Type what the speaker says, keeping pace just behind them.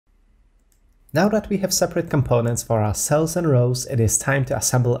Now that we have separate components for our cells and rows, it is time to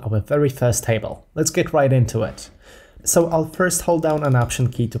assemble our very first table. Let's get right into it. So I'll first hold down an Option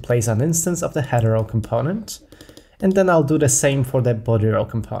key to place an instance of the header row component, and then I'll do the same for the body row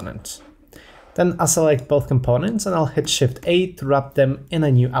component. Then I'll select both components and I'll hit Shift A to wrap them in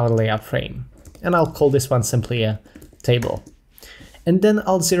a new outer layout frame. And I'll call this one simply a table. And then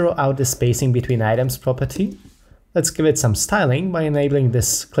I'll zero out the spacing between items property. Let's give it some styling by enabling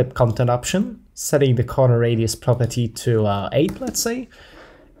this clip content option, setting the corner radius property to 8, let's say,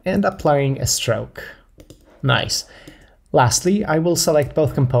 and applying a stroke. Nice. Lastly, I will select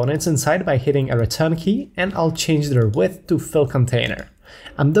both components inside by hitting a return key, and I'll change their width to fill container.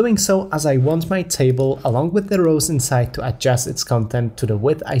 I'm doing so as I want my table along with the rows inside to adjust its content to the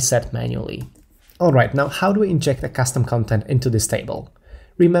width I set manually. Alright, now how do we inject a custom content into this table?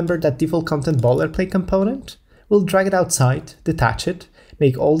 Remember that default content boilerplate component? We'll drag it outside, detach it,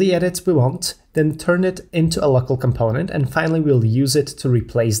 make all the edits we want, then turn it into a local component, and finally we'll use it to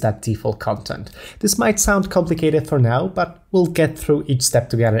replace that default content. This might sound complicated for now, but we'll get through each step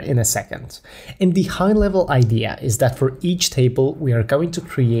together in a second. And the high-level idea is that for each table we are going to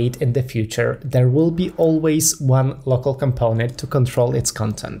create in the future, there will be always one local component to control its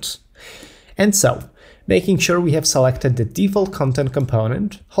content. And so, making sure we have selected the default content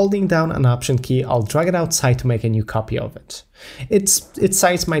component, holding down an Option key, I'll drag it outside to make a new copy of it. Its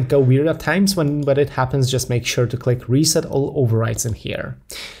size might go weird at times. When it happens, just make sure to click Reset All Overrides in here.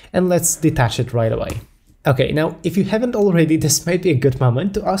 And let's detach it right away. Okay, now if you haven't already, this might be a good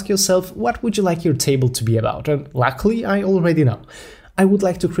moment to ask yourself, what would you like your table to be about? And luckily, I already know. I would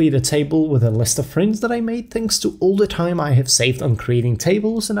like to create a table with a list of friends that I made thanks to all the time I have saved on creating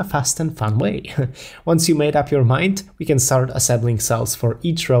tables in a fast and fun way. Once you made up your mind, we can start assembling cells for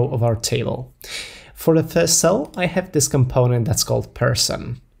each row of our table. For the first cell, I have this component that's called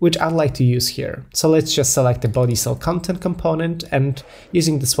person, which I'd like to use here. So let's just select the body cell content component and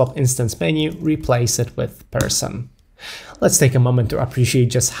using the swap instance menu, replace it with person. Let's take a moment to appreciate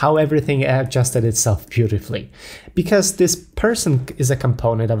just how everything adjusted itself beautifully. Because this person is a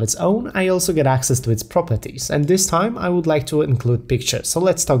component of its own, I also get access to its properties, and this time I would like to include pictures, so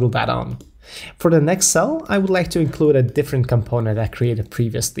let's toggle that on. For the next cell, I would like to include a different component I created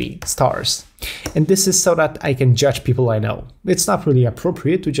previously, stars. And this is so that I can judge people I know. It's not really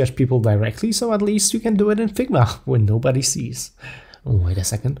appropriate to judge people directly, so at least you can do it in Figma when nobody sees. Oh, wait a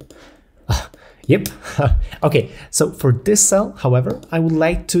second. Yep. Okay, so for this cell, however, I would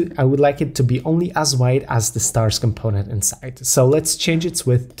like it to be only as wide as the stars component inside. So let's change its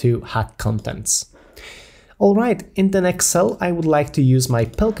width to hack contents. Alright, in the next cell, I would like to use my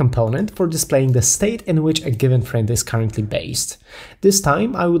pill component for displaying the state in which a given friend is currently based. This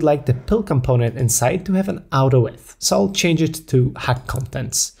time, I would like the pill component inside to have an outer width, so I'll change it to hack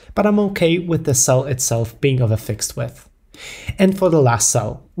contents, but I'm okay with the cell itself being of a fixed width. And for the last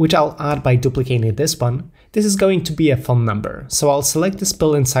cell, which I'll add by duplicating this one, this is going to be a phone number. So I'll select this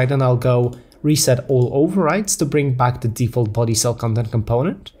pill inside and I'll go reset all overrides to bring back the default body cell content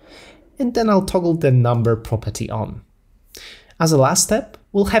component. And then I'll toggle the number property on. As a last step,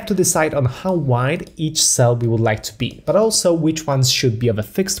 we'll have to decide on how wide each cell we would like to be, but also which ones should be of a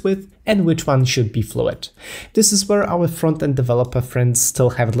fixed width and which one should be fluid. This is where our front-end developer friends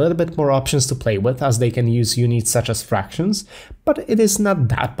still have a little bit more options to play with, as they can use units such as fractions, but it is not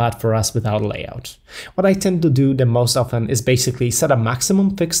that bad for us without a layout. What I tend to do the most often is basically set a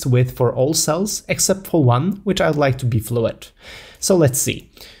maximum fixed width for all cells except for one, which I'd like to be fluid. So let's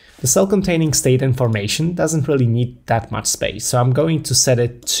see. The cell containing state information doesn't really need that much space, so I'm going to set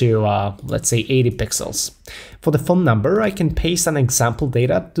it to, let's say, 80 pixels. For the phone number, I can paste an example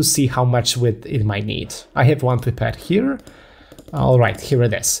data to see how much width it might need. I have one prepared here. Alright, here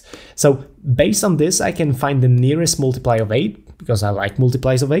it is. So based on this, I can find the nearest multiply of 8, because I like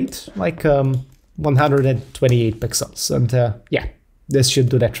multiplies of 8, like 128 pixels. And yeah, this should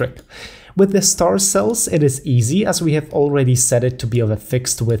do the trick. With the star cells, it is easy as we have already set it to be of a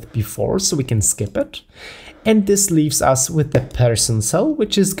fixed width before, so we can skip it. And this leaves us with the person cell,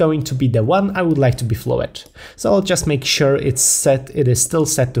 which is going to be the one I would like to be fluid. So I'll just make sure it is still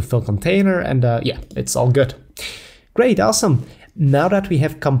set to fill container, and yeah, it's all good. Great, awesome. Now that we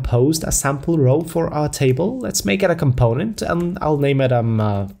have composed a sample row for our table, let's make it a component, and I'll name it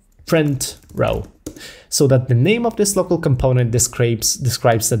friend row, so that the name of this local component describes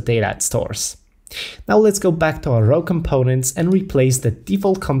the data it stores. Now let's go back to our row components and replace the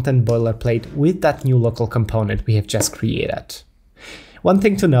default content boilerplate with that new local component we have just created. One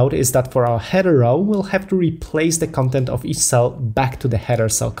thing to note is that for our header row, we'll have to replace the content of each cell back to the header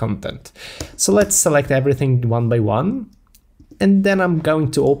cell content. So let's select everything one by one And then I'm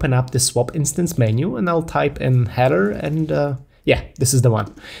going to open up the swap instance menu and I'll type in header and yeah, this is the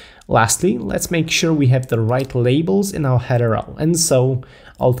one. Lastly, let's make sure we have the right labels in our header row. And so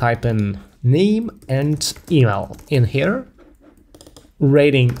I'll type in name and email in here,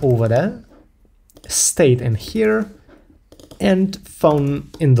 rating over there, state in here, and phone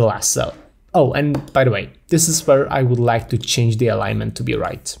in the last cell. Oh, and by the way, this is where I would like to change the alignment to be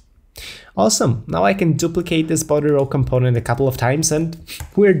right. Awesome, now I can duplicate this body row component a couple of times and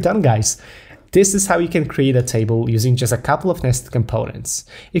we're done, guys. This is how you can create a table using just a couple of nested components.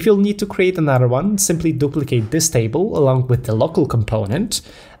 If you'll need to create another one, simply duplicate this table along with the local component,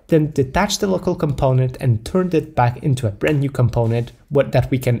 then detach the local component and turn it back into a brand new component that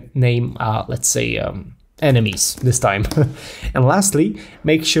we can name, let's say, enemies this time. And lastly,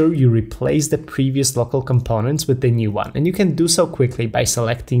 make sure you replace the previous local components with the new one. And you can do so quickly by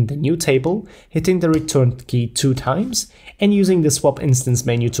selecting the new table, hitting the return key 2 times, and using the swap instance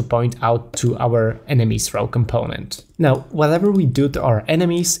menu to point out to our enemies row component. Now, whatever we do to our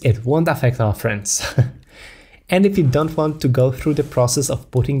enemies, it won't affect our friends. And if you don't want to go through the process of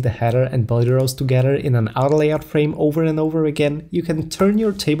putting the header and body rows together in an auto layout frame over and over again, you can turn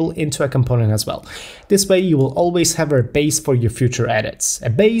your table into a component as well. This way you will always have a base for your future edits. A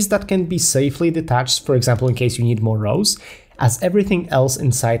base that can be safely detached, for example, in case you need more rows, as everything else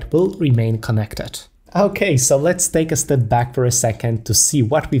inside will remain connected. Okay, so let's take a step back for a second to see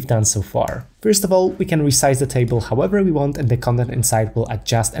what we've done so far. First of all, we can resize the table however we want and the content inside will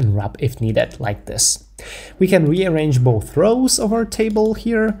adjust and wrap if needed, like this. We can rearrange both rows of our table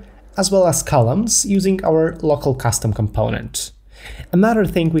here, as well as columns, using our local custom component. Another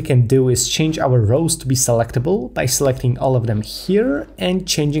thing we can do is change our rows to be selectable by selecting all of them here and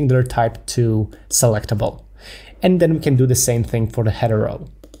changing their type to selectable. And then we can do the same thing for the header row.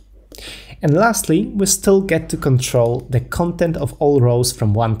 And lastly, we still get to control the content of all rows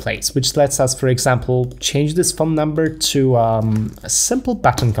from one place, which lets us, for example, change this phone number to a simple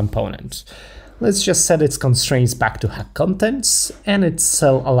button component. Let's just set its constraints back to contents and its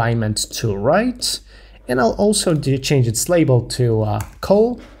cell alignment to right. And I'll also change its label to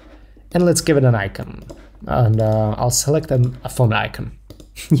call, and let's give it an icon. And I'll select a phone icon.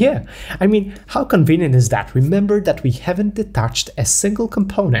 Yeah, I mean, how convenient is that? Remember that we haven't detached a single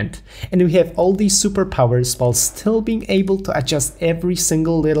component and we have all these superpowers while still being able to adjust every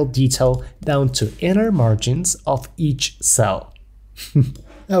single little detail down to inner margins of each cell.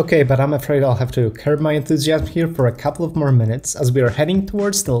 Okay, but I'm afraid I'll have to curb my enthusiasm here for a couple of more minutes as we are heading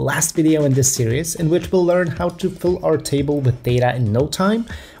towards the last video in this series, in which we'll learn how to fill our table with data in no time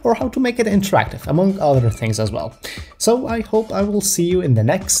or how to make it interactive, among other things as well. So I hope I will see you in the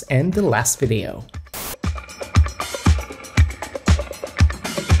next and the last video.